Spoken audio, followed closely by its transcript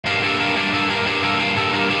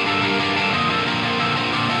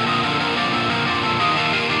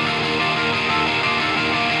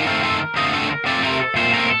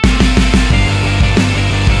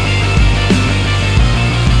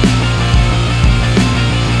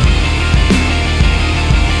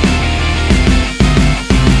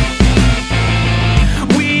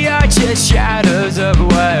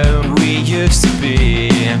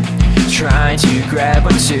trying to grab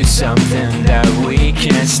onto something that we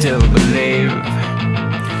can still believe.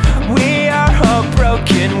 We are all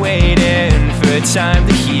broken, waiting for time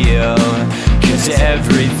to heal, 'cause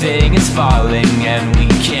everything is falling and we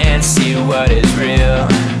can't see what is real.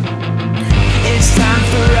 It's time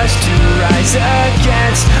for us to rise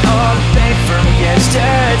against all the pain from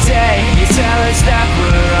yesterday. You tell us that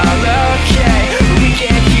we're all okay, but we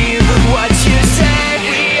can't hear what you say.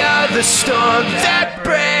 We are the storm that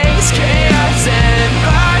brings chaos and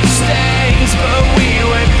harsh things, but we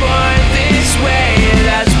weren't born this way.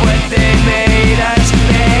 That's what they made us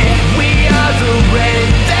be. We are the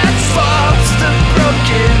rain that falls, the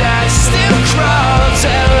broken that still crawls.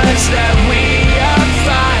 Tell us that we are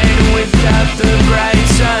fine without the bright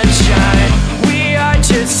sunshine. We are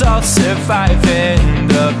just all surviving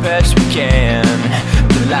the best we can.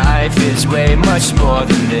 But life is way much more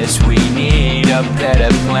than this. We need a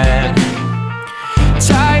better plan.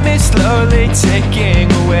 Time is slowly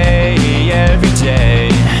ticking away every day.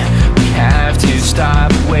 We have to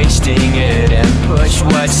stop wasting it and push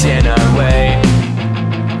what's in our way.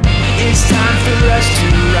 It's time for us to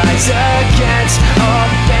rise against all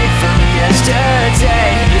the pain from yesterday.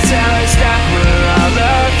 You tell us that we're all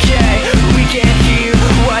okay, but we can't hear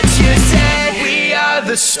what you say. We are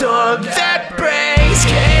the storm that brings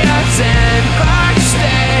chaos and harsh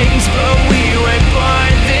things, but we weren't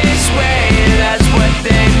born this way. That's what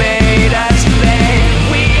they made us be.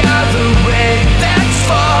 We are the rain that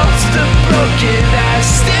falls, the broken that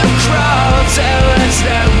still crawls. Tell us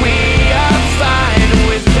that we are fine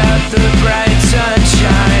without the bright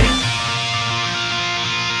sunshine.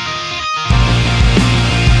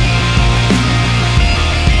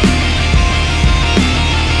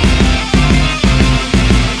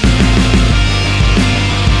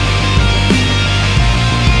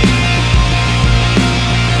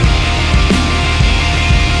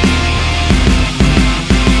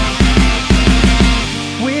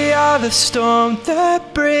 The storm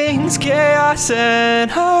that brings chaos and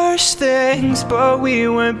harsh things, but we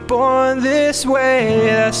weren't born this way.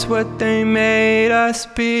 That's what they made us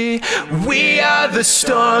be. We are the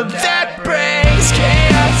storm that brings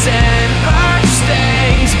chaos and harsh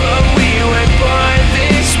things, but we weren't born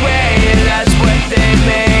this way. That's what they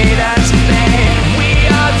made us be. We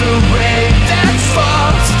are the rain that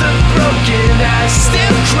falls, the broken that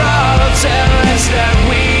still crawls. Tell us that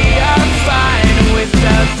we are fine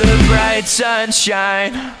without the bright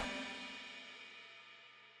sunshine.